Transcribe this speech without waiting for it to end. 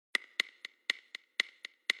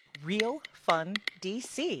Real Fun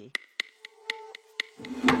DC.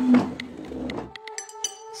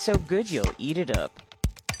 So good you'll eat it up.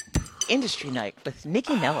 Industry Night with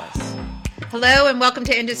Nikki Nellis. Hello and welcome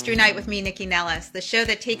to Industry Night with me, Nikki Nellis, the show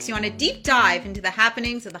that takes you on a deep dive into the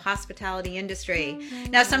happenings of the hospitality industry.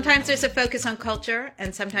 Now, sometimes there's a focus on culture,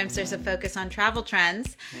 and sometimes there's a focus on travel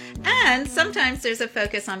trends, and sometimes there's a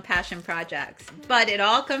focus on passion projects. But it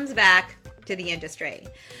all comes back to the industry.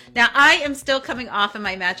 Now, I am still coming off of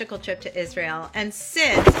my magical trip to Israel, and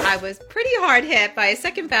since I was pretty hard hit by a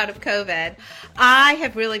second bout of COVID, I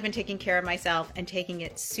have really been taking care of myself and taking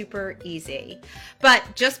it super easy. But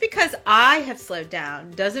just because I have slowed down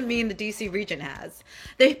doesn't mean the DC region has.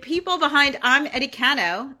 The people behind I'm Eddie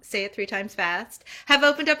Cano, say it 3 times fast, have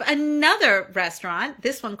opened up another restaurant,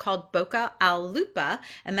 this one called Boca al Lupa,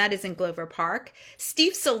 and that is in Glover Park.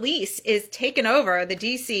 Steve Solis is taking over the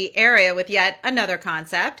DC area with yet another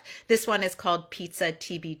concept. This one is called Pizza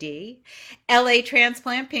TBD. LA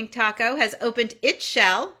Transplant Pink Taco has opened its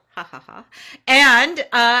shell. Ha ha ha. And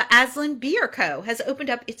Aslan Beer Co. has opened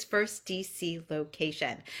up its first DC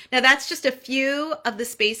location. Now, that's just a few of the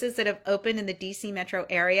spaces that have opened in the DC metro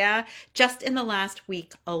area just in the last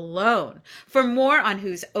week alone. For more on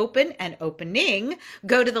who's open and opening,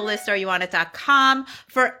 go to thelistareyouonit.com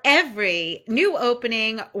for every new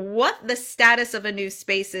opening, what the status of a new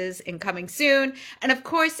space is in coming soon, and of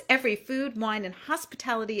course, every food, wine, and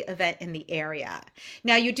hospitality event in the area.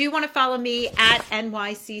 Now, you do want to follow me at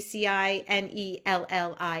NYCCINELLIS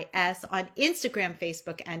on Instagram,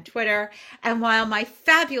 Facebook, and Twitter. And while my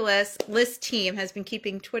fabulous list team has been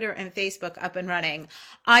keeping Twitter and Facebook up and running,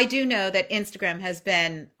 I do know that Instagram has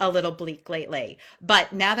been a little bleak lately.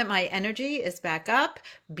 But now that my energy is back up,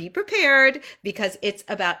 be prepared because it's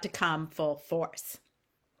about to come full force.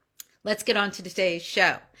 Let's get on to today's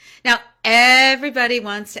show. Now, everybody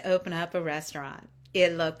wants to open up a restaurant.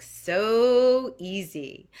 It looks so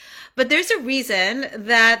easy. But there's a reason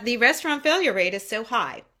that the restaurant failure rate is so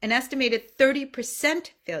high, an estimated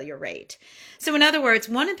 30% failure rate. So in other words,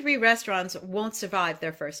 1 in 3 restaurants won't survive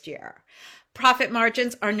their first year. Profit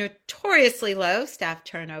margins are notoriously low, staff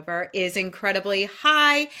turnover is incredibly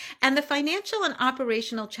high, and the financial and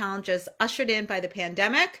operational challenges ushered in by the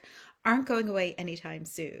pandemic aren't going away anytime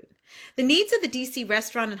soon. The needs of the DC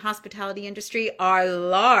restaurant and hospitality industry are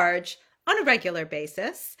large on a regular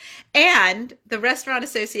basis, and the Restaurant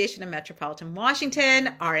Association of Metropolitan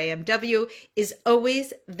Washington, RAMW, is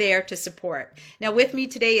always there to support. Now, with me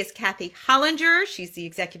today is Kathy Hollinger. She's the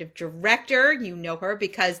executive director. You know her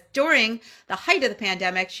because during the height of the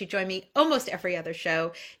pandemic, she joined me almost every other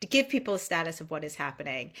show to give people a status of what is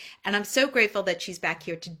happening. And I'm so grateful that she's back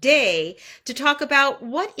here today to talk about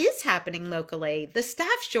what is happening locally, the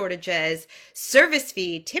staff shortages, service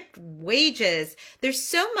fee, tipped wages. There's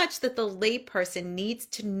so much that the layperson needs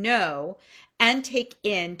to know and take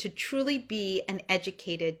in to truly be an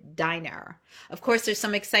educated diner. Of course, there's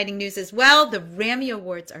some exciting news as well. The Rammy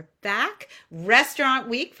Awards are back. Restaurant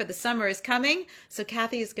Week for the summer is coming. So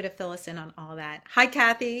Kathy is going to fill us in on all that. Hi,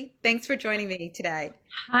 Kathy. Thanks for joining me today.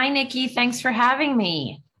 Hi, Nikki. Thanks for having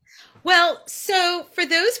me. Well, so for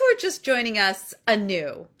those who are just joining us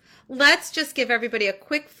anew, let's just give everybody a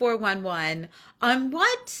quick 411 on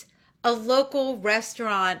what a local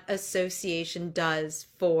restaurant association does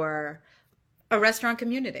for a restaurant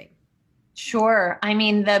community. Sure. I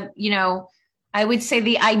mean, I would say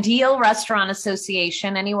the ideal restaurant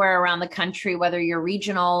association anywhere around the country, whether you're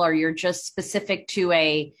regional or you're just specific to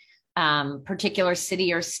a particular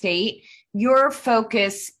city or state, your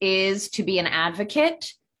focus is to be an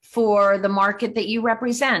advocate for the market that you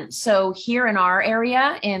represent. So here in our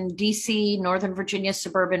area in DC, Northern Virginia,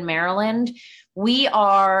 suburban Maryland, we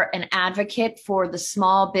are an advocate for the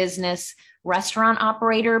small business restaurant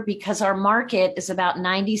operator because our market is about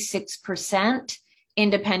 96%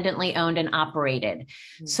 independently owned and operated.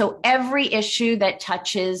 Mm-hmm. So every issue that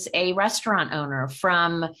touches a restaurant owner,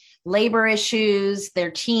 from labor issues,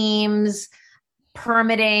 their teams,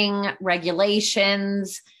 permitting,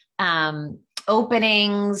 regulations,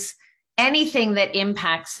 openings, anything that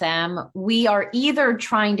impacts them, we are either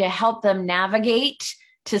trying to help them navigate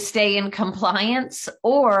to stay in compliance,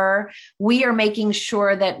 or we are making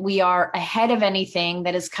sure that we are ahead of anything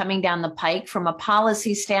that is coming down the pike from a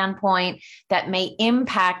policy standpoint that may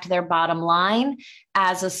impact their bottom line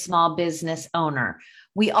as a small business owner.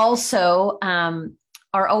 We also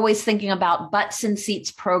are always thinking about butts and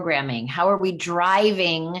seats programming. How are we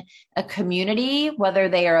driving a community, whether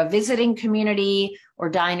they are a visiting community or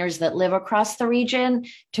diners that live across the region,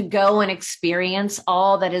 to go and experience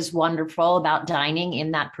all that is wonderful about dining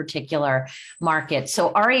in that particular market?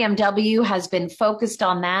 So REMW has been focused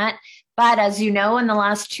on that. But as you know, in the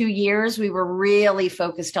last 2 years, we were really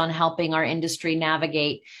focused on helping our industry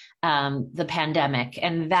navigate the pandemic.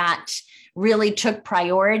 And that really took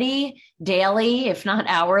priority daily, if not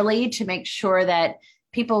hourly, to make sure that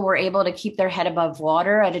people were able to keep their head above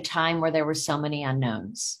water at a time where there were so many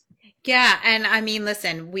unknowns. Yeah. And I mean,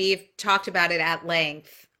 listen, we've talked about it at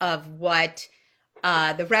length of what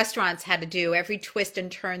the restaurants had to do, every twist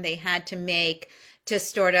and turn they had to make to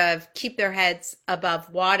sort of keep their heads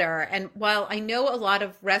above water. And while I know a lot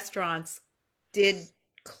of restaurants did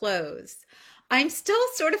close, I'm still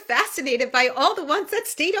sort of fascinated by all the ones that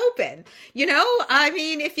stayed open. You know, I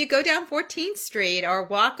mean, if you go down 14th Street or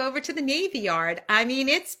walk over to the Navy Yard, I mean,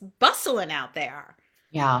 it's bustling out there.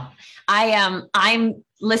 Yeah,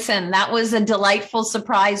 listen, that was a delightful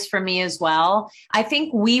surprise for me as well. I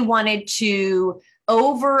think we wanted to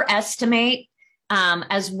overestimate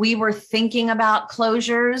as we were thinking about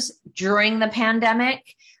closures during the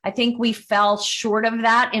pandemic. I think we fell short of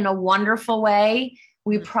that in a wonderful way.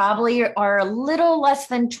 We probably are a little less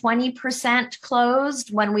than 20%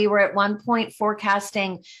 closed when we were at one point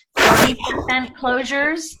forecasting 30%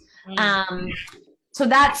 closures. So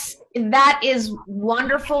that is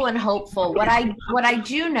wonderful and hopeful. What I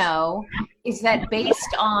do know is that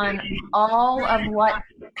based on all of what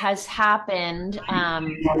has happened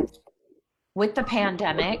with the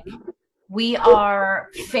pandemic, we are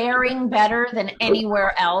faring better than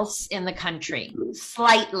anywhere else in the country,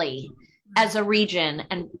 slightly, as a region,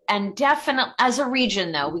 and definitely as a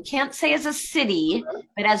region, though. We can't say as a city,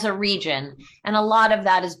 but as a region. And a lot of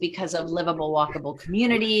that is because of livable, walkable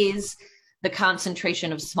communities, the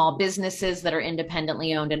concentration of small businesses that are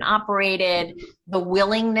independently owned and operated, the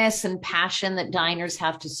willingness and passion that diners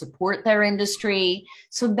have to support their industry.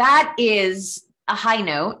 So that is a high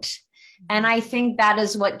note. And I think that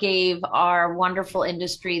is what gave our wonderful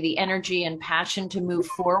industry the energy and passion to move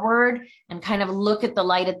forward and kind of look at the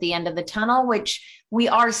light at the end of the tunnel, which we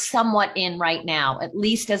are somewhat in right now, at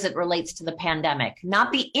least as it relates to the pandemic.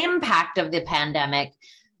 Not the impact of the pandemic,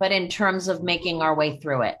 but in terms of making our way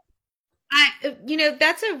through it.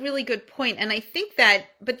 That's a really good point. And I think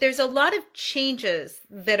but there's a lot of changes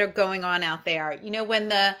that are going on out there. You know, when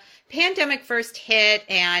the pandemic first hit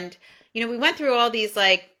and, we went through all these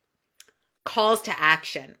calls to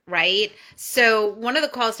action, right? So one of the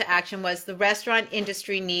calls to action was the restaurant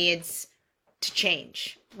industry needs to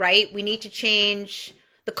change, right? We need to change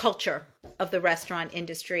the culture of the restaurant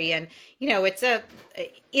industry. And,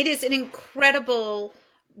 it is an incredible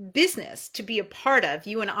business to be a part of.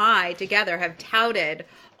 You and I together have touted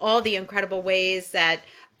all the incredible ways that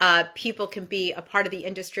people can be a part of the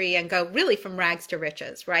industry and go really from rags to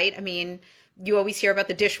riches, right? I mean, you always hear about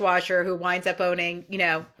the dishwasher who winds up owning,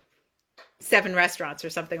 7 restaurants or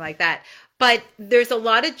something like that. But there's a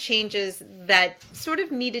lot of changes that sort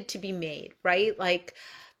of needed to be made, right? Like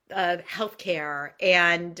healthcare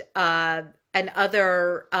and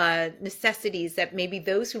other necessities that maybe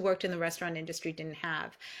those who worked in the restaurant industry didn't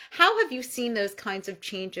have. How have you seen those kinds of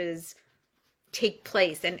changes take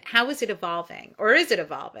place, and how is it evolving, or is it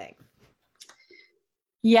evolving?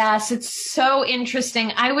 Yes, it's so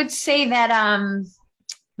interesting. I would say that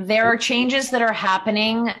there are changes that are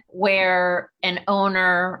happening where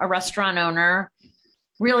a restaurant owner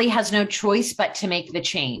really has no choice but to make the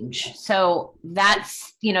change. So that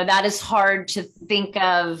is hard to think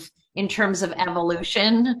of in terms of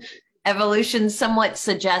evolution. Evolution somewhat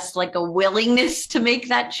suggests like a willingness to make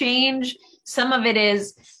that change. Some of it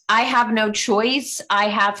is, I have no choice. I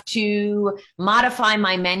have to modify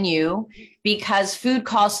my menu because food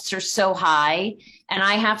costs are so high, and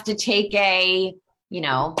I have to take a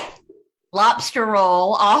lobster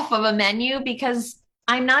roll off of a menu because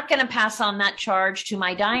I'm not going to pass on that charge to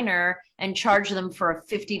my diner and charge them for a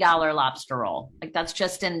 $50 lobster roll. Like, that's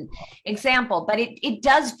just an example, but it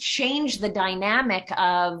does change the dynamic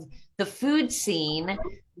of the food scene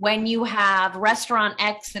when you have restaurant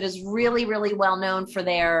X that is really, really well known for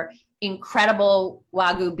their incredible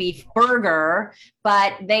Wagyu beef burger,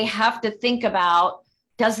 but they have to think about,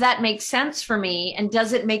 does that make sense for me? And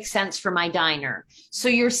does it make sense for my diner? So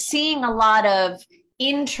you're seeing a lot of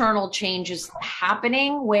internal changes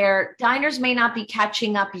happening where diners may not be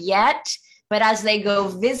catching up yet, but as they go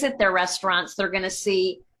visit their restaurants, they're going to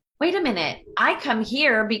see, wait a minute, I come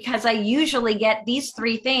here because I usually get these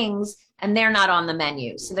 3 things and they're not on the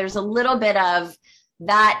menu. So there's a little bit of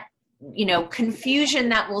that confusion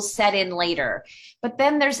that will set in later. But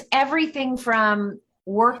then there's everything from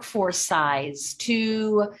workforce size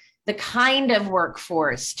to the kind of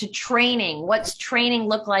workforce to training. What's training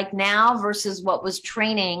look like now versus what was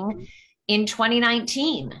training in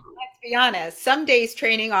 2019? Let's be honest. Some days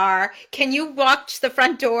training are, can you walk to the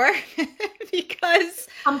front door? Because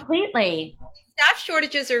completely. Staff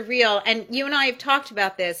shortages are real. And you and I have talked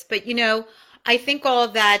about this, but I think all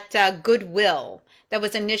of that goodwill that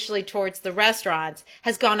was initially towards the restaurants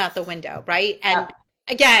has gone out the window, right? And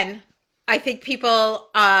again, I think people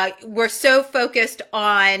were so focused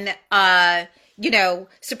on,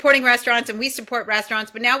 supporting restaurants, and we support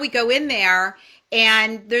restaurants, but now we go in there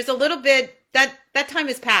and there's a little bit that time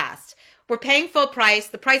has passed. We're paying full price.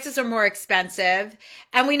 The prices are more expensive,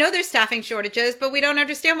 and we know there's staffing shortages, but we don't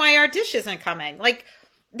understand why our dish isn't coming. Like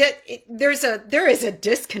there is a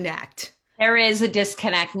disconnect. There is a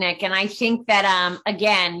disconnect, Nick. And I think that,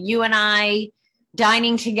 again, you and I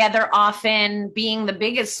dining together often, being the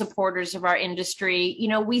biggest supporters of our industry,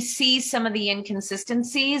 we see some of the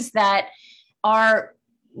inconsistencies that are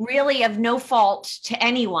really of no fault to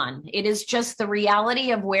anyone. It is just the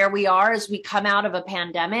reality of where we are as we come out of a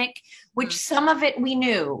pandemic, which some of it we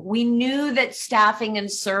knew. We knew that staffing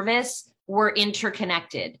and service were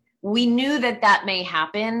interconnected. We knew that may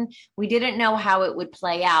happen. We didn't know how it would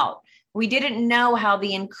play out. We didn't know how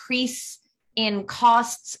the increase in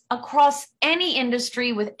costs across any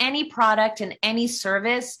industry with any product and any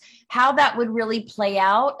service, how that would really play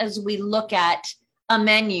out as we look at a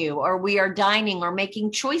menu, or we are dining or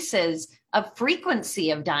making choices of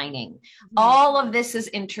frequency of dining. All of this is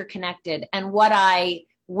interconnected. And what I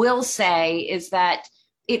will say is that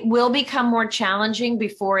it will become more challenging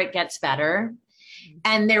before it gets better.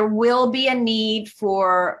 And there will be a need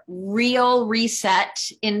for real reset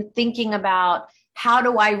in thinking about, how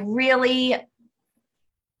do I really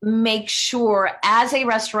make sure as a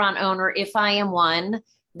restaurant owner, if I am one,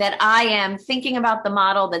 that I am thinking about the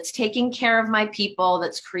model that's taking care of my people,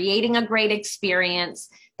 that's creating a great experience,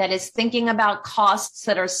 that is thinking about costs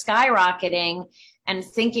that are skyrocketing, and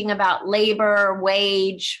thinking about labor,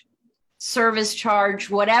 wage, service charge,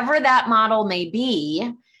 whatever that model may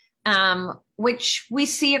be, which we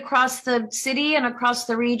see across the city and across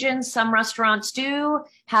the region. Some restaurants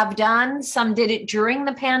have done, some did it during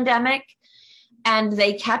the pandemic and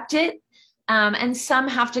they kept it. And some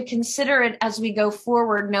have to consider it as we go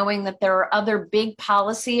forward, knowing that there are other big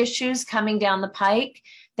policy issues coming down the pike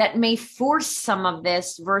that may force some of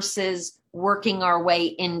this versus working our way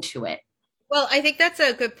into it. Well, I think that's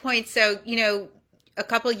a good point. So, a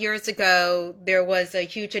couple of years ago, there was a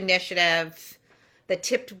huge initiative, the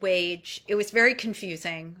tipped wage. It was very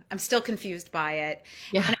confusing. I'm still confused by it.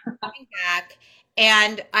 Yeah. And I'm coming back.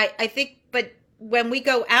 And I think, but when we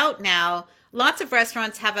go out now, lots of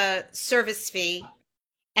restaurants have a service fee,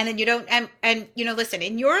 and then you don't, and listen,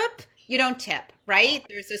 in Europe, you don't tip, right?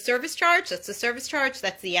 There's a service charge. That's the service charge.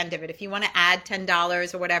 That's the end of it. If you want to add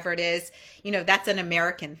 $10 or whatever it is, that's an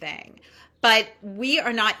American thing. But we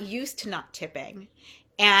are not used to not tipping,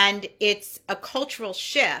 and it's a cultural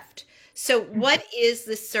shift. So what is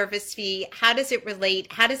the service fee? How does it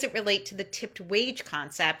relate? How does it relate to the tipped wage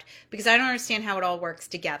concept? Because I don't understand how it all works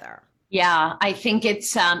together. Yeah, I think it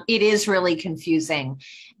is really confusing.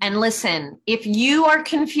 And listen, if you are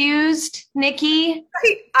confused, Nikki,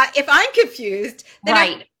 if I'm confused, then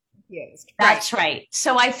right. I'm confused. That's right.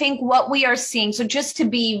 So I think what we are seeing, so just to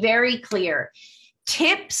be very clear,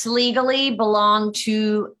 tips legally belong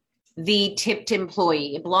to the tipped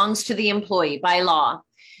employee. It belongs to the employee by law.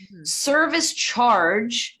 Mm-hmm. Service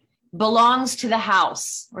charge belongs to the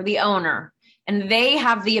house or the owner, and they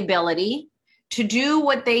have the ability to do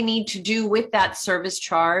what they need to do with that service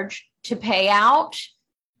charge, to pay out,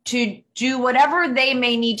 to do whatever they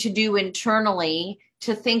may need to do internally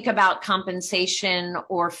to think about compensation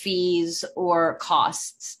or fees or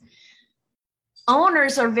costs.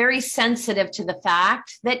 Owners are very sensitive to the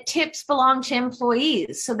fact that tips belong to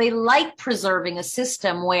employees. So they like preserving a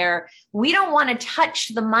system where we don't want to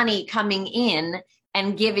touch the money coming in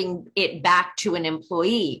and giving it back to an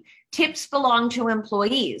employee. Tips belong to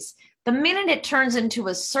employees. The minute it turns into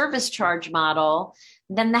a service charge model,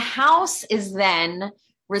 then the house is then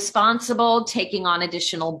responsible, taking on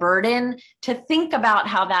additional burden to think about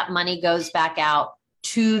how that money goes back out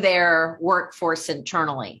to their workforce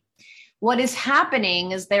internally. What is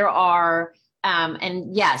happening is there are,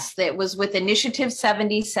 and yes, it was with Initiative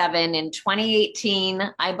 77 in 2018,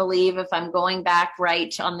 I believe, if I'm going back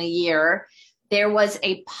right on the year, there was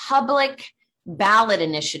a public ballot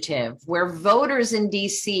initiative where voters in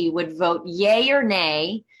DC would vote yay or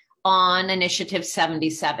nay on Initiative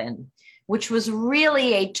 77. which was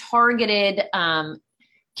really a targeted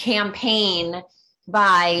campaign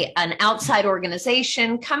by an outside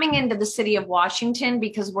organization coming into the city of Washington,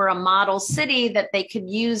 because we're a model city, that they could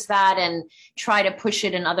use that and try to push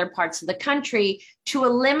it in other parts of the country to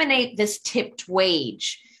eliminate this tipped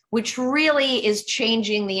wage, which really is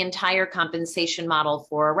changing the entire compensation model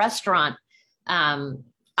for a restaurant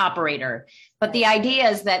operator. But the idea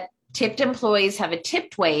is that tipped employees have a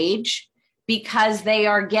tipped wage because they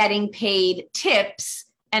are getting paid tips,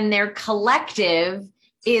 and their collective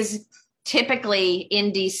is typically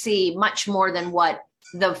in DC much more than what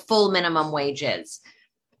the full minimum wage is.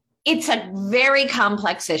 It's a very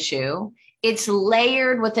complex issue. It's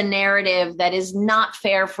layered with a narrative that is not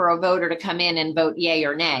fair for a voter to come in and vote yay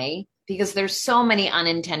or nay, because there's so many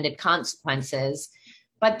unintended consequences.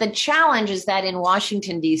 But the challenge is that in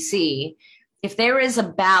Washington, DC, if there is a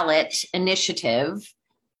ballot initiative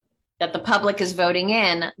that the public is voting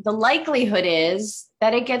in, the likelihood is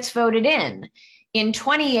that it gets voted in. In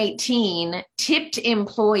 2018, tipped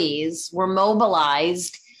employees were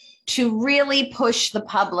mobilized to really push the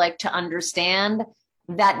public to understand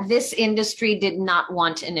that this industry did not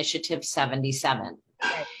want Initiative 77.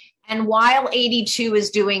 Right. And while 82 is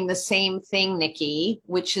doing the same thing, Nikki,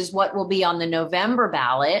 which is what will be on the November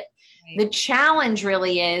ballot, right, the challenge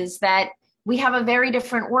really is that we have a very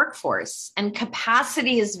different workforce and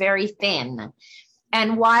capacity is very thin.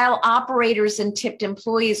 And while operators and tipped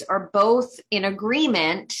employees are both in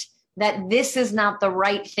agreement that this is not the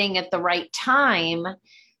right thing at the right time,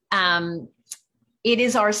 it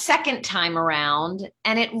is our second time around,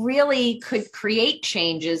 and it really could create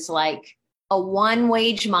changes like a one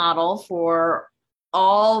wage model for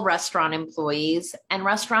all restaurant employees, and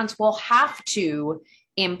restaurants will have to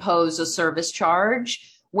impose a service charge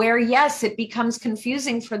where, yes, it becomes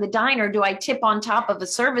confusing for the diner. Do I tip on top of a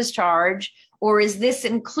service charge, or is this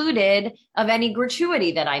included of any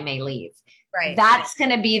gratuity that I may leave? Right. That's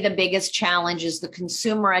going to be the biggest challenge, is the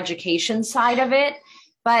consumer education side of it.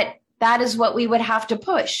 But that is what we would have to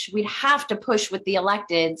push. We'd have to push with the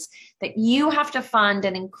electeds that you have to fund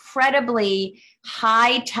an incredibly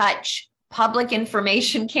high touch public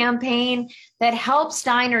information campaign that helps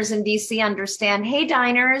diners in DC understand, hey,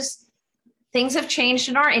 diners, things have changed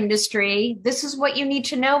in our industry. This is what you need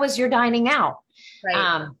to know as you're dining out.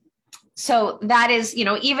 Right. So that is,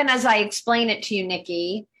 even as I explain it to you,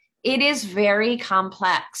 Nikki, it is very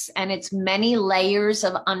complex, and it's many layers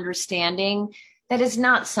of understanding. That is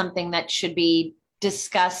not something that should be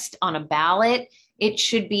discussed on a ballot. It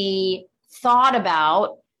should be thought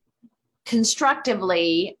about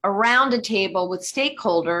constructively around a table with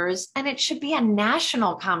stakeholders, and it should be a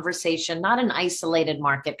national conversation, not an isolated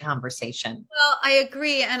market conversation. Well, I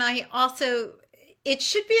agree. And it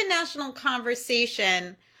should be a national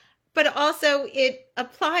conversation, but also it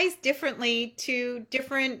applies differently to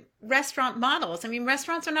different restaurant models. I mean,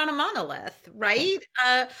 restaurants are not a monolith, right?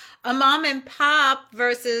 A mom and pop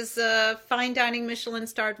versus a fine dining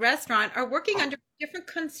Michelin-starred restaurant are working under different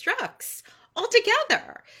constructs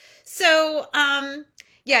altogether. So,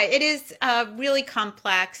 it is really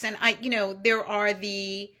complex. And there are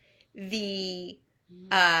the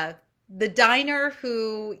diner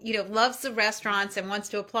who, loves the restaurants and wants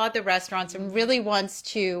to applaud the restaurants and really wants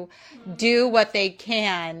to do what they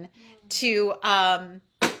can to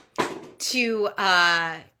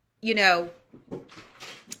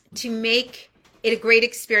make it a great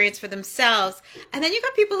experience for themselves. And then you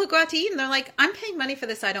got people who go out to eat and they're like, I'm paying money for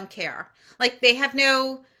this. I don't care. Like they have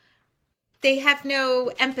no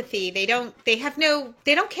empathy. They don't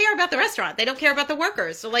care about the restaurant. They don't care about the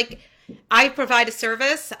workers. So like, I provide a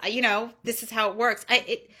service, this is how it works.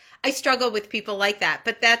 I struggle with people like that,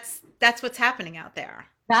 but that's what's happening out there.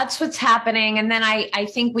 That's what's happening. And then I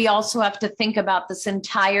think we also have to think about this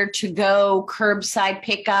entire to-go curbside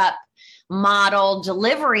pickup model,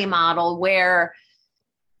 delivery model, where,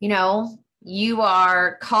 you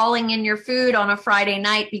are calling in your food on a Friday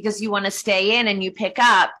night because you want to stay in and you pick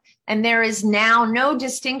up. And there is now no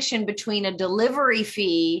distinction between a delivery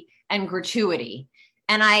fee and gratuity.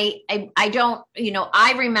 And I don't,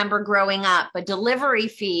 I remember growing up, a delivery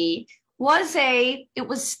fee was it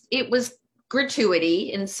was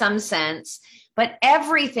gratuity in some sense, but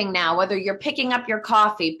everything now, whether you're picking up your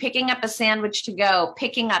coffee, picking up a sandwich to go,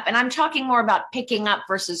 picking up, and I'm talking more about picking up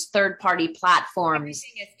versus third-party platforms.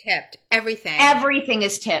 Everything is tipped. Everything. Everything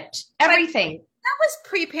is tipped. Everything. But that was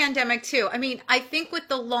pre-pandemic too. I mean, I think with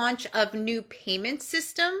the launch of new payment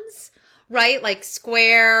systems, right? Like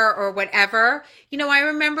Square or whatever. I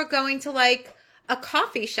remember going to like a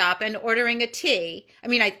coffee shop and ordering a tea. I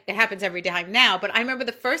mean, it happens every time now, but I remember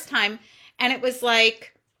the first time and it was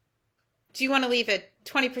like, do you want to leave it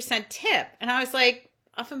 20% tip. And I was like,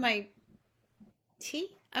 off of my tea?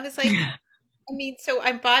 I was like, I mean, so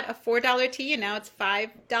I bought a $4 tea and now it's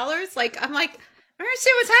 $5. Like, I'm like, I don't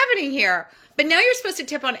understand what's happening here. But now you're supposed to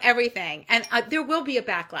tip on everything. And there will be a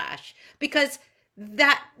backlash because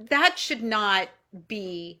that should not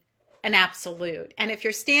be an absolute. And if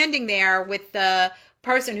you're standing there with the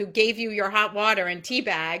person who gave you your hot water and tea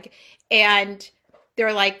bag and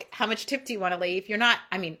they're like, how much tip do you want to leave? You're not,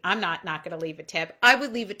 I mean, I'm not going to leave a tip. I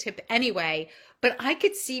would leave a tip anyway, but I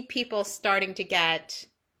could see people starting to get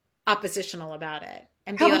oppositional about it.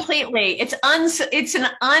 And be completely. Like, it's an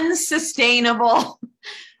unsustainable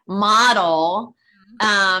model.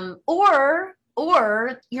 Or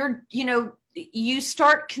you're, you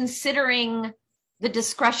start considering the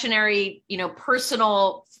discretionary,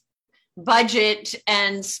 personal budget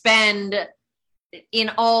and spend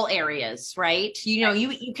in all areas, right?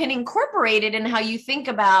 You can incorporate it in how you think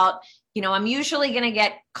about, I'm usually going to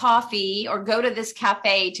get coffee or go to this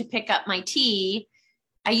cafe to pick up my tea.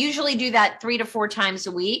 I usually do that 3 to 4 times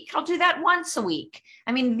a week. I'll do that once a week.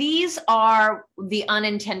 I mean, these are the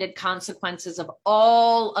unintended consequences of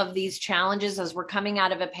all of these challenges as we're coming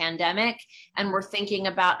out of a pandemic and we're thinking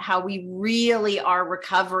about how we really are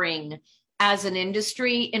recovering as an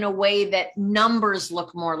industry in a way that numbers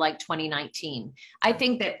look more like 2019. I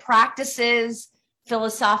think that practices,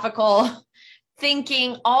 philosophical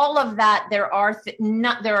thinking, all of that, there are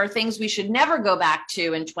things we should never go back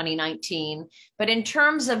to in 2019. But in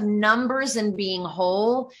terms of numbers and being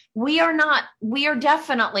whole, we are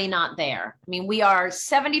definitely not there. I mean, we are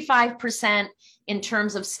 75% in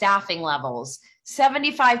terms of staffing levels,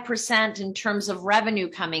 75% in terms of revenue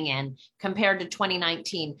coming in compared to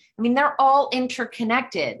 2019. I mean, they're all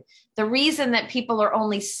interconnected. The reason that people are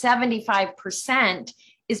only 75%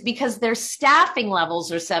 is because their staffing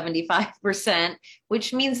levels are 75%,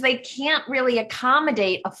 which means they can't really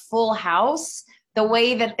accommodate a full house the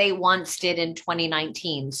way that they once did in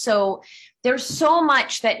 2019. So there's so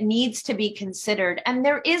much that needs to be considered. And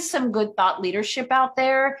there is some good thought leadership out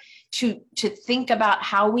there to think about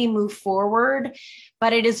how we move forward.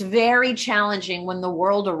 But it is very challenging when the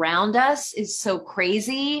world around us is so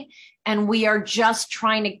crazy and we are just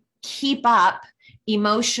trying to keep up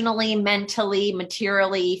emotionally, mentally,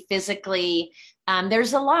 materially, physically.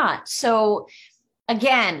 There's a lot. So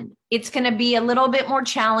again, it's going to be a little bit more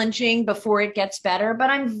challenging before it gets better, but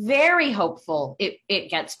I'm very hopeful it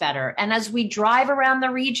gets better. And as we drive around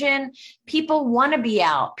the region, people want to be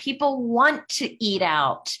out. People want to eat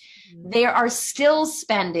out. They are still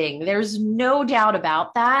spending. There's no doubt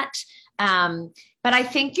about that. But I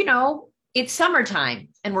think, it's summertime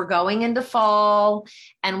and we're going into fall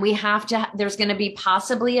and there's going to be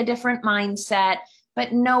possibly a different mindset,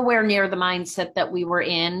 but nowhere near the mindset that we were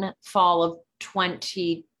in fall of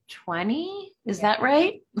 2020. Is that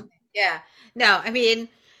right? Yeah. No, I mean,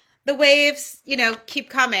 the waves, keep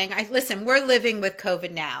coming. Listen, we're living with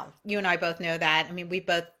COVID now. You and I both know that. I mean, we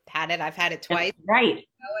both had it. I've had it twice. Right.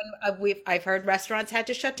 And I've heard restaurants had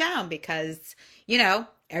to shut down because,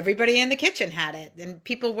 everybody in the kitchen had it and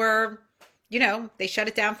people were, they shut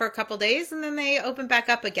it down for a couple of days and then they open back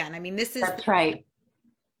up again. I mean, That's right.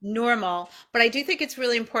 Normal, but I do think it's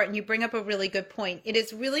really important. You bring up a really good point. It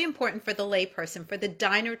is really important for the layperson, for the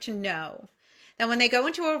diner to know that when they go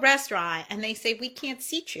into a restaurant and they say, we can't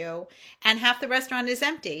seat you and half the restaurant is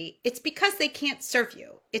empty, it's because they can't serve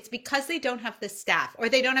you. It's because they don't have the staff or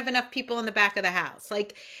they don't have enough people in the back of the house.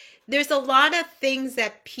 Like there's a lot of things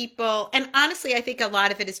that people, and honestly, I think a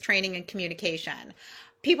lot of it is training and communication.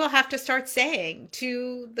 People have to start saying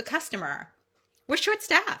to the customer, we're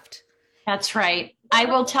short-staffed. That's right. I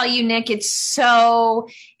will tell you, Nick, it's so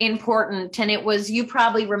important. And you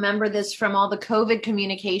probably remember this from all the COVID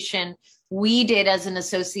communication we did as an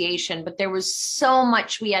association, but there was so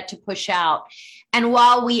much we had to push out. And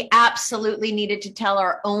while we absolutely needed to tell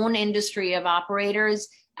our own industry of operators,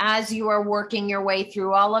 as you are working your way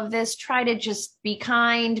through all of this, try to just be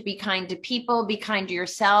kind to people, be kind to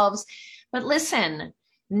yourselves. But listen,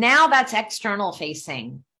 now that's external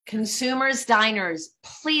facing. Consumers, diners,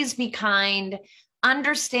 please be kind.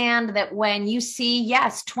 Understand that when you see,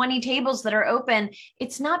 20 tables that are open,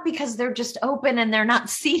 it's not because they're just open and they're not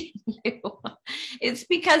seating you. It's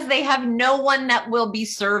because they have no one that will be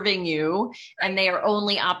serving you and they are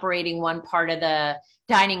only operating one part of the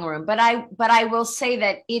dining room. But I will say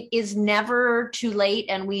that it is never too late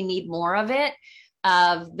and we need more of it.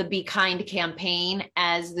 Of the Be Kind campaign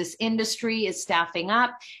as this industry is staffing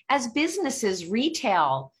up, as businesses,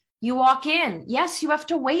 retail, you walk in, yes, you have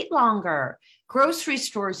to wait longer. Grocery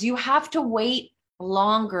stores, you have to wait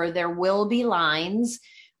longer. There will be lines.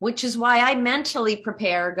 which is why I mentally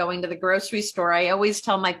prepare going to the grocery store. I always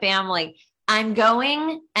tell my family, I'm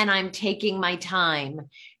going and I'm taking my time,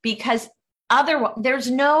 because otherwise there's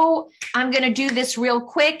no, I'm going to do this real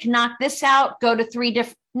quick, knock this out, go to 3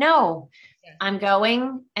 different, no, I'm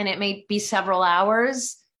going and it may be several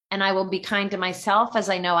hours, and I will be kind to myself as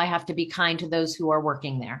I know I have to be kind to those who are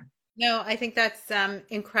working there. No, I think that's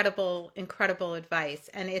incredible, incredible advice.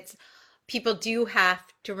 And it's people do have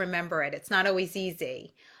to remember it. It's not always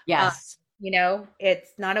easy. Yes.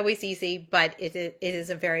 It's not always easy, but it is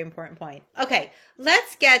a very important point. Okay,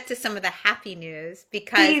 let's get to some of the happy news,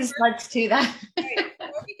 because Please, let's do that.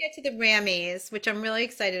 before we get to the Rammies, which I'm really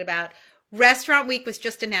excited about, Restaurant Week was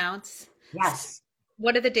just announced. Yes.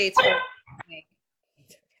 What are the dates for?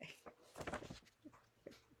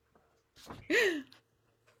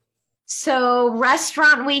 So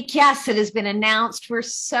Restaurant Week, yes, it has been announced. We're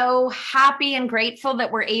so happy and grateful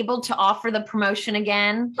that we're able to offer the promotion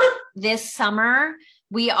again this summer.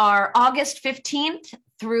 We are August 15th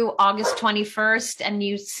through August 21st. And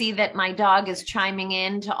you see that my dog is chiming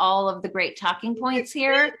in to all of the great talking points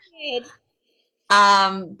here.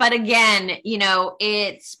 But again,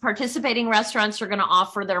 it's participating restaurants are going to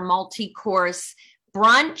offer their multi-course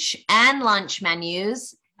brunch and lunch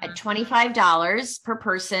menus at $25 per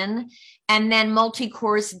person, and then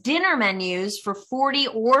multi-course dinner menus for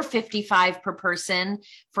 $40 or $55 per person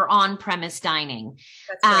for on-premise dining.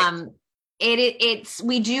 That's right.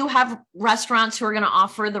 We do have restaurants who are going to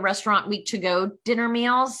offer the Restaurant Week to go dinner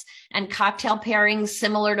meals and cocktail pairings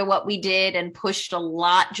similar to what we did and pushed a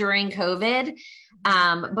lot during COVID.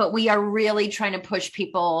 But we are really trying to push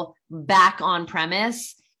people back on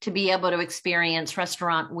premise to be able to experience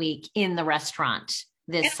Restaurant Week in the restaurant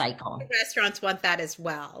this cycle. Restaurants want that as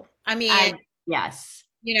well. I mean, yes,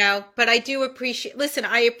 but I do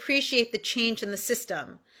I appreciate the change in the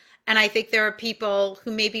system. And I think there are people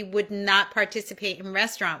who maybe would not participate in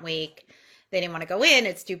Restaurant Week. They didn't want to go in.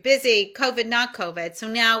 It's too busy. COVID, not COVID. So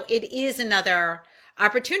now it is another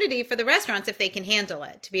opportunity for the restaurants, if they can handle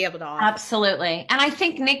it, to be able to offer. Absolutely. And I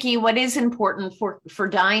think, Nikki, what is important for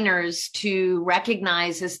diners to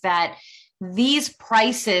recognize is that these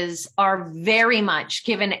prices are very much,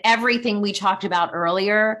 given everything we talked about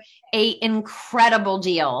earlier, an incredible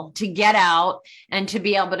deal to get out and to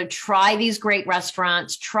be able to try these great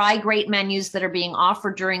restaurants, try great menus that are being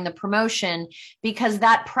offered during the promotion, because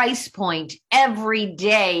that price point every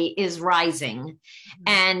day is rising.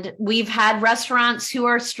 And we've had restaurants who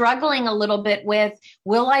are struggling a little bit with,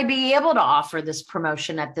 will I be able to offer this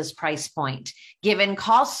promotion at this price point, given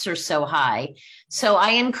costs are so high? So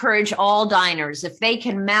I encourage all diners, if they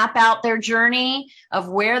can map out their journey of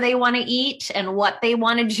where they want to eat and what they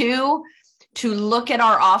want to do, to look at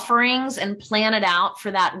our offerings and plan it out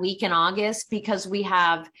for that week in August, because we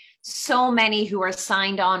have so many who are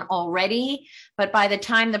signed on already. But by the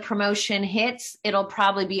time the promotion hits, it'll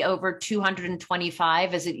probably be over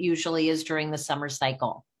 225, as it usually is during the summer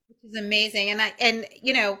cycle. Which is amazing. And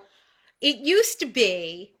it used to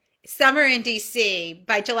be summer in DC,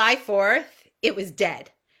 by July 4th, it was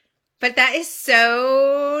dead. But that is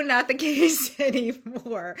so not the case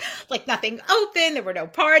anymore. Like, nothing open. There were no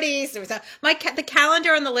parties. There was the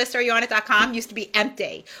calendar on the listareyounit.com used to be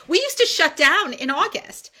empty. We used to shut down in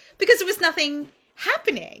August because there was nothing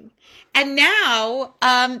happening. And now,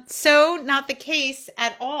 so not the case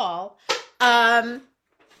at all.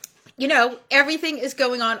 Everything is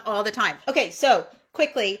going on all the time. Okay, so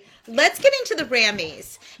quickly, let's get into the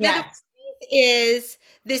Rammies. Now, the Rammies is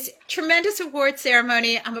this tremendous award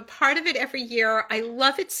ceremony. I'm a part of it every year. I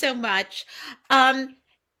love it so much. And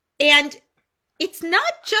it's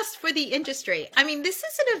not just for the industry. I mean, this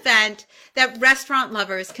is an event that restaurant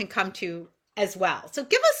lovers can come to as well. So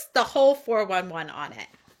give us the whole 411 on it.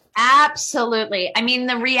 Absolutely. I mean,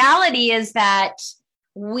 the reality is that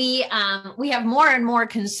we have more and more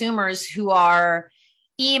consumers who are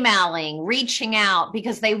emailing, reaching out,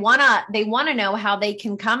 because they want to know how they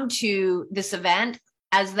can come to this event,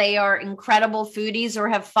 as they are incredible foodies or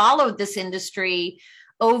have followed this industry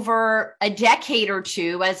over a decade or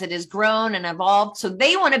two as it has grown and evolved. So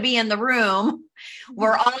they want to be in the room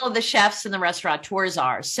where all of the chefs and the restaurateurs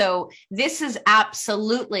are. So this is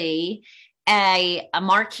absolutely a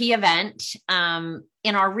marquee event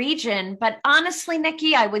in our region. But honestly,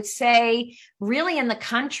 Nikki, I would say really in the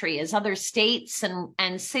country, as other states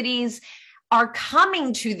and cities are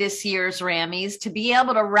coming to this year's Rammies to be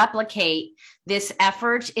able to replicate this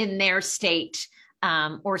effort in their state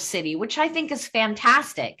or city, which I think is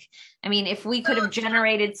fantastic. I mean, if we could have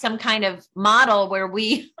generated some kind of model where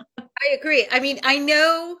I agree. I mean, I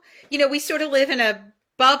know, we sort of live in a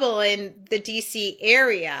bubble in the DC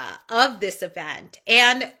area of this event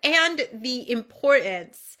and the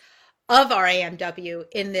importance of RAMW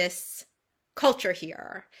in this culture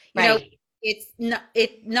here. You know, Right. it's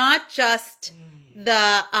not just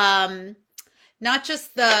the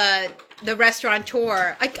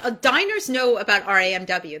restaurateur. Diners know about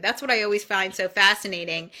RAMW. That's what I always find so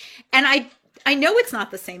fascinating. And I know it's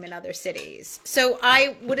not the same in other cities. So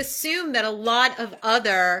I would assume that a lot of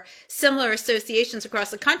other similar associations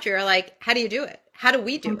across the country are like, how do you do it? How do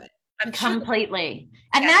we do it? I'm sure. Completely.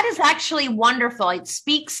 And that is actually wonderful. It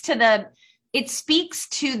speaks to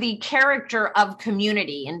the character of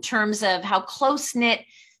community in terms of how close-knit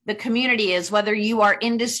the community is, whether you are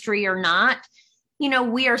industry or not. You know,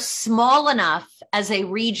 we are small enough as a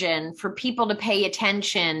region for people to pay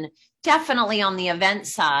attention, definitely on the event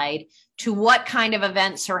side, to what kind of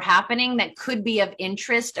events are happening that could be of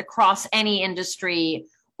interest across any industry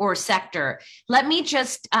or sector. Let me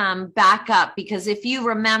just back up, because if you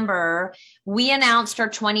remember, we announced our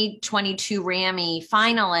 2022 RAMI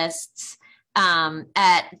finalists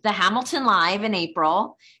at the Hamilton Live in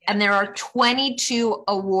April, and there are 22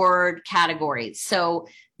 award categories. So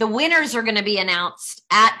the winners are going to be announced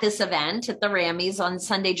at this event at the RAMIs on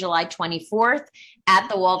Sunday, July 24th at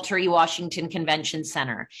the Walter E. Washington Convention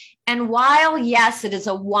Center. And while, yes, it is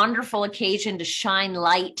a wonderful occasion to shine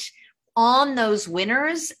light on those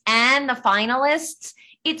winners and the finalists,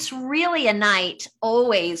 it's really a night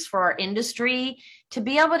always for our industry to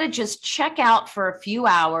be able to just check out for a few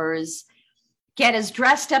hours, get as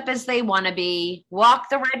dressed up as they want to be, walk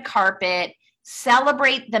the red carpet,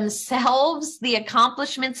 celebrate themselves, the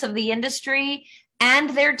accomplishments of the industry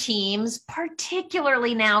and their teams,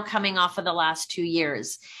 particularly now coming off of the last 2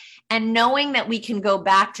 years. And knowing that we can go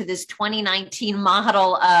back to this 2019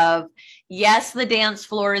 model of, yes, the dance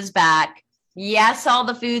floor is back. Yes, all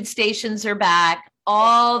the food stations are back.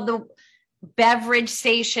 All the beverage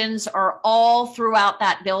stations are all throughout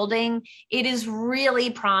that building. It is really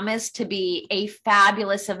promised to be a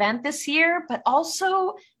fabulous event this year, but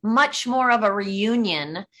also much more of a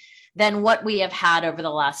reunion than what we have had over the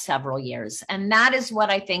last several years. And that is what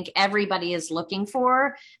I think everybody is looking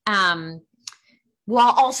for,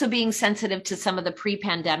 while also being sensitive to some of the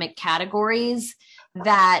pre-pandemic categories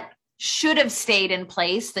that should have stayed in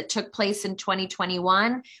place that took place in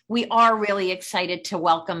 2021. We are really excited to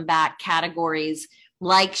welcome back categories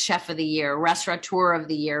like Chef of the Year, Restaurateur of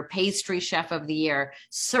the Year, Pastry Chef of the Year,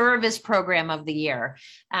 Service Program of the Year,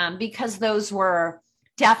 because those were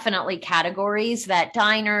definitely categories that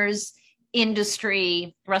diners,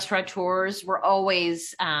 industry, restaurateurs were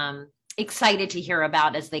always excited to hear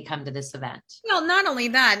about as they come to this event. Well, not only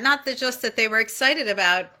that, not just that they were excited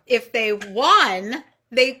about if they won,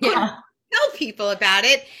 they couldn't tell people about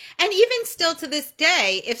it. And even still to this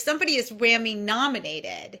day, if somebody is RAMI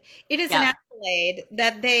nominated, it is an accolade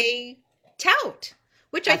that they tout,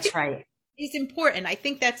 which I think is important. I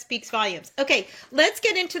think that speaks volumes. Okay, let's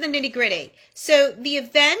get into the nitty gritty. So the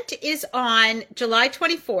event is on July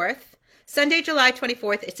 24th, Sunday, July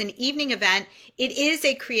 24th. It's an evening event. It is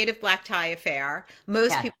a creative black tie affair.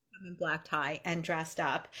 Most people in black tie and dressed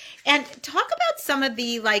up. And talk about some of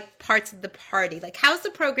the parts of the party. Like, how's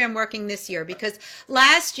the program working this year? Because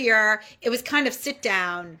last year it was kind of sit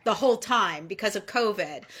down the whole time because of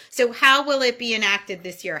COVID. So how will it be enacted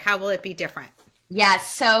this year? How will it be different?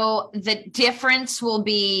 Yes. So the difference will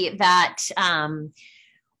be that,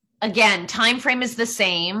 again, time frame is the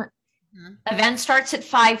same. Mm-hmm. Event starts at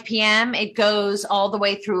 5 p.m. It goes all the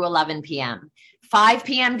way through 11 p.m. 5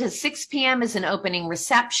 p.m. to 6 p.m. is an opening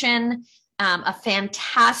reception, a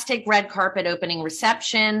fantastic red carpet opening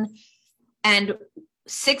reception. And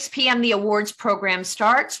 6 p.m., the awards program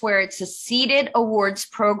starts, where it's a seated awards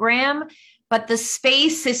program, but the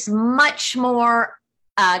space is much more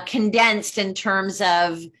condensed in terms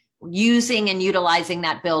of using and utilizing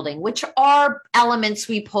that building, which are elements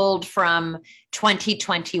we pulled from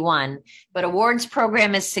 2021. But awards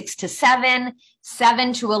program is 6 to 7.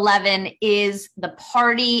 7 to 11 is the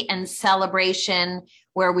party and celebration,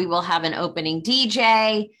 where we will have an opening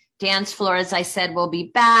DJ. Dance floor, as I said, will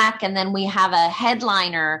be back. And then we have a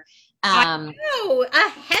headliner. I know, a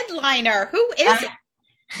headliner. Who is it?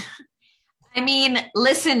 I mean,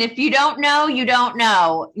 listen, if you don't know, you don't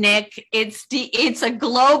know, Nick. It's a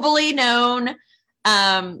globally known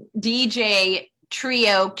DJ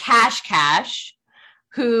trio, Cash Cash,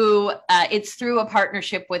 who it's through a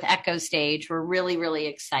partnership with Echo Stage. We're really, really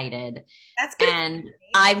excited. That's good. And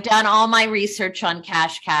I've done all my research on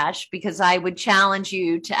Cash Cash, because I would challenge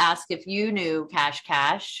you to ask if you knew Cash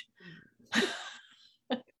Cash.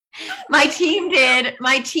 My team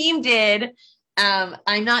did.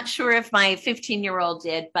 I'm not sure if my 15-year-old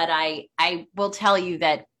did, but I will tell you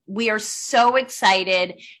that we are so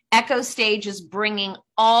excited. Echo Stage is bringing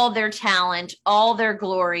all their talent, all their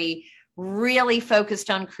glory, really focused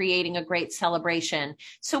on creating a great celebration.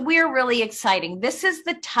 So we're really exciting. This is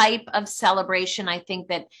the type of celebration I think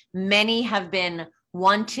that many have been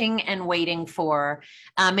wanting and waiting for.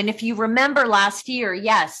 And if you remember last year,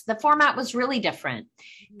 yes, the format was really different.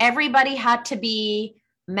 Everybody had to be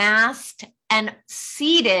masked and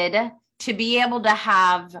seated to be able to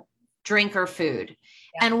have drink or food.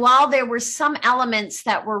 Yeah. And while there were some elements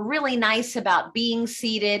that were really nice about being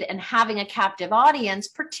seated and having a captive audience,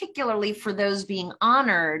 particularly for those being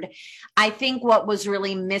honored, I think what was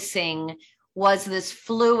really missing was this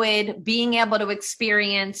fluid, being able to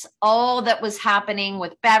experience all that was happening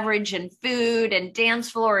with beverage and food and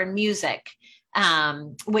dance floor and music.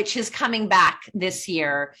 Which is coming back this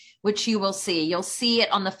year, which you will see. You'll see it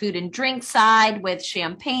on the food and drink side with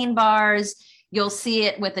champagne bars. You'll see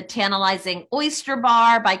it with a tantalizing oyster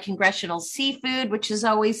bar by Congressional Seafood, which is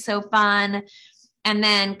always so fun. And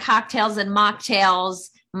then cocktails and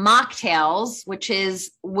mocktails, which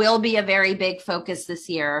will be a very big focus this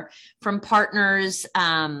year from partners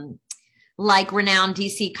like renowned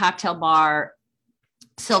DC Cocktail Bar,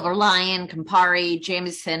 Silver Lion, Campari,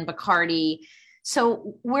 Jameson, Bacardi.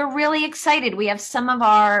 So we're really excited. We have some of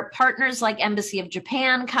our partners like Embassy of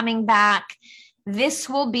Japan coming back. This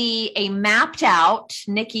will be a mapped out,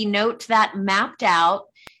 Nikki, note that mapped out,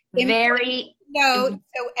 very so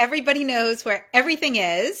everybody knows where everything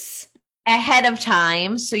is ahead of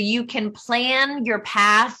time. So you can plan your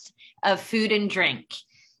path of food and drink.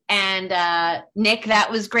 And Nick,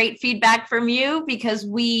 that was great feedback from you because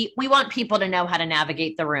we want people to know how to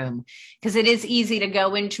navigate the room because it is easy to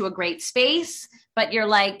go into a great space, but you're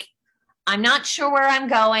like, I'm not sure where I'm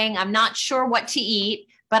going. I'm not sure what to eat,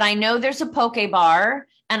 but I know there's a poke bar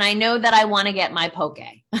and I know that I want to get my poke.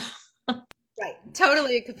 Right.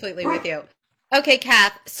 Totally, completely with you. Okay,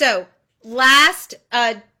 Kath. So last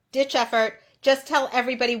ditch effort, just tell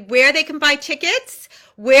everybody where they can buy tickets,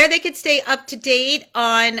 where they could stay up to date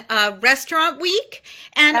on Restaurant Week,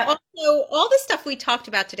 and also all the stuff we talked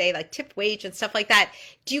about today, like tip wage and stuff like that.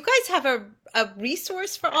 Do you guys have a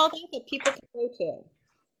resource for all that people can go to?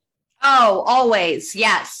 Oh, always.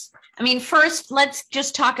 Yes. I mean, first, let's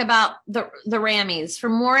just talk about the Rammys. For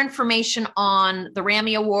more information on the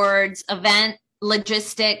Rammy Awards, event,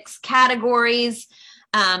 logistics, categories,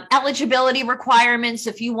 eligibility requirements,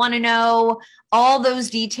 if you want to know all those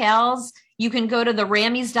details, you can go to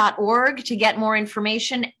theRammys.org to get more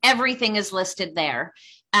information. Everything is listed there.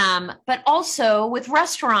 But also with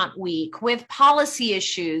Restaurant Week, with policy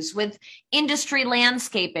issues, with industry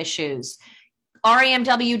landscape issues,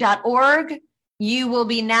 ramw.org, you will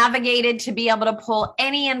be navigated to be able to pull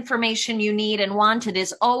any information you need and want. It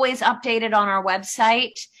is always updated on our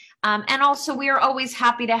website. And also, we are always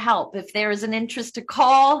happy to help. If there is an interest to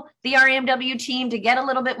call the RAMW team to get a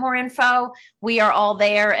little bit more info, we are all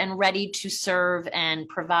there and ready to serve and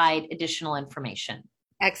provide additional information.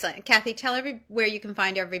 Excellent. Kathy, tell where you can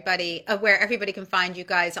find everybody, where everybody can find you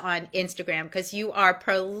guys on Instagram, because you are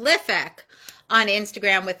prolific on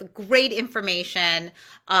Instagram with great information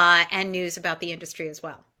and news about the industry as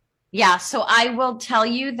well. Yeah, so I will tell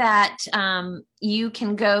you that you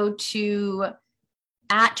can go to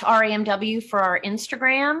at RAMW for our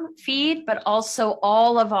Instagram feed, but also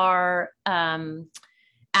all of our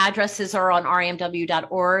addresses are on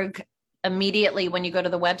ramw.org. Immediately when you go to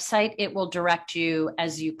the website, it will direct you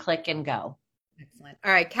as you click and go. Excellent.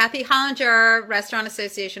 All right, Kathy Hollinger, Restaurant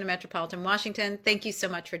Association of Metropolitan Washington. Thank you so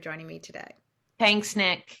much for joining me today. Thanks,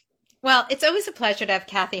 Nick. Well, it's always a pleasure to have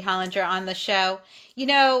Kathy Hollinger on the show. You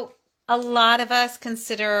know, a lot of us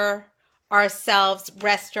consider ourselves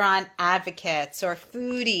restaurant advocates or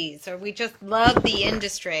foodies, or we just love the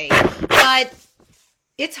industry, but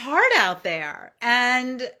it's hard out there.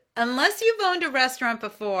 And unless you've owned a restaurant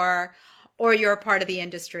before or you're a part of the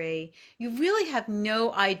industry, you really have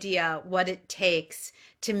no idea what it takes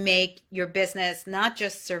to make your business not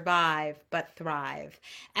just survive, but thrive.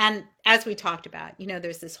 And as we talked about, you know,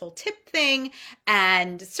 there's this whole tip thing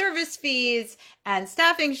and service fees and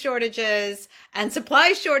staffing shortages and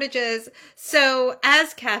supply shortages. So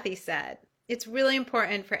as Kathy said, it's really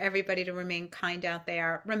important for everybody to remain kind out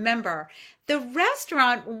there. Remember, the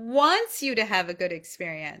restaurant wants you to have a good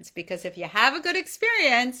experience, because if you have a good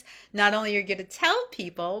experience, not only are you going to tell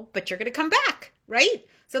people, but you're going to come back, right?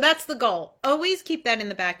 So that's the goal. Always keep that in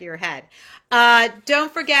the back of your head.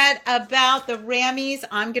 Don't forget about the Rammys.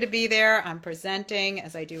 I'm going to be there. I'm presenting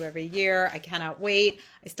as I do every year. I cannot wait.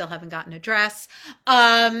 I still haven't gotten a dress.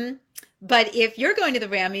 But if you're going to the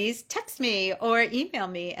Rammies, text me or email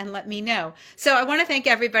me and let me know. So I want to thank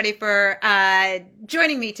everybody for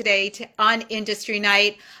joining me today on Industry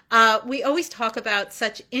Night. We always talk about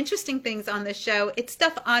such interesting things on this show. It's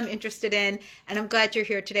stuff I'm interested in, and I'm glad you're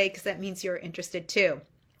here today because that means you're interested too.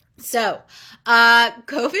 So,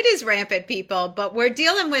 COVID is rampant, people, but we're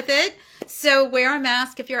dealing with it. So wear a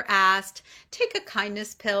mask if you're asked. Take a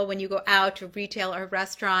kindness pill when you go out to retail or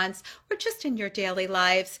restaurants or just in your daily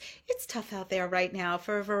lives. It's tough out there right now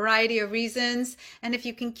for a variety of reasons. And if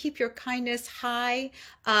you can keep your kindness high,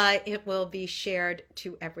 it will be shared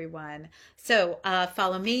to everyone. So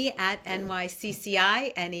follow me at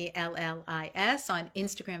NYCCI, NELLIS on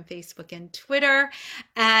Instagram, Facebook, and Twitter.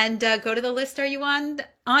 And go to the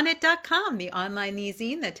listareyoonit.com, the online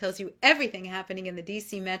e-zine that tells you everything happening in the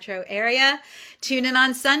DC metro area. Tune in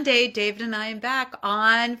on Sunday. David and I am back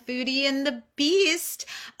on Foodie and the Beast.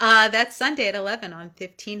 That's Sunday at 11 on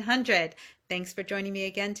 1500. Thanks for joining me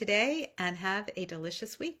again today, and have a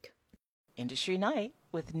delicious week. Industry Night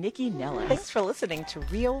with Nikki Nellis. Thanks for listening to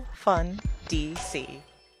Real Fun DC.